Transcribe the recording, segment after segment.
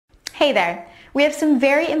Hey there! We have some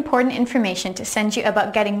very important information to send you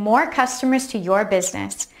about getting more customers to your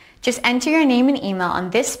business. Just enter your name and email on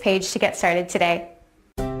this page to get started today.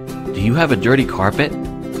 Do you have a dirty carpet?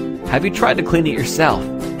 Have you tried to clean it yourself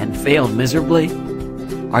and failed miserably?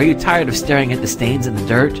 Are you tired of staring at the stains in the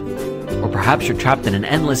dirt? Or perhaps you're trapped in an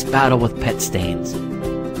endless battle with pet stains.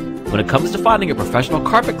 When it comes to finding a professional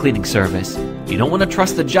carpet cleaning service, you don't want to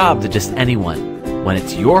trust the job to just anyone. When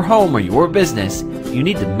it's your home or your business, you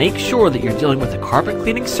need to make sure that you're dealing with a carpet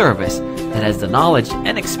cleaning service that has the knowledge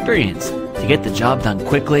and experience to get the job done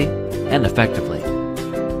quickly and effectively.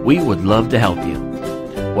 We would love to help you.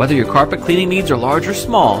 Whether your carpet cleaning needs are large or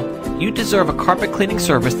small, you deserve a carpet cleaning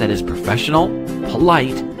service that is professional,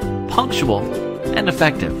 polite, punctual, and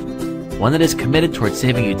effective. One that is committed towards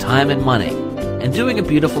saving you time and money and doing a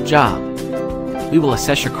beautiful job. We will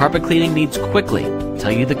assess your carpet cleaning needs quickly,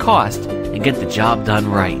 tell you the cost, and get the job done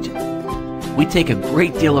right. We take a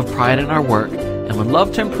great deal of pride in our work and would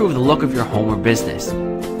love to improve the look of your home or business.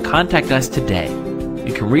 Contact us today.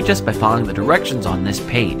 You can reach us by following the directions on this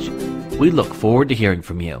page. We look forward to hearing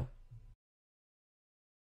from you.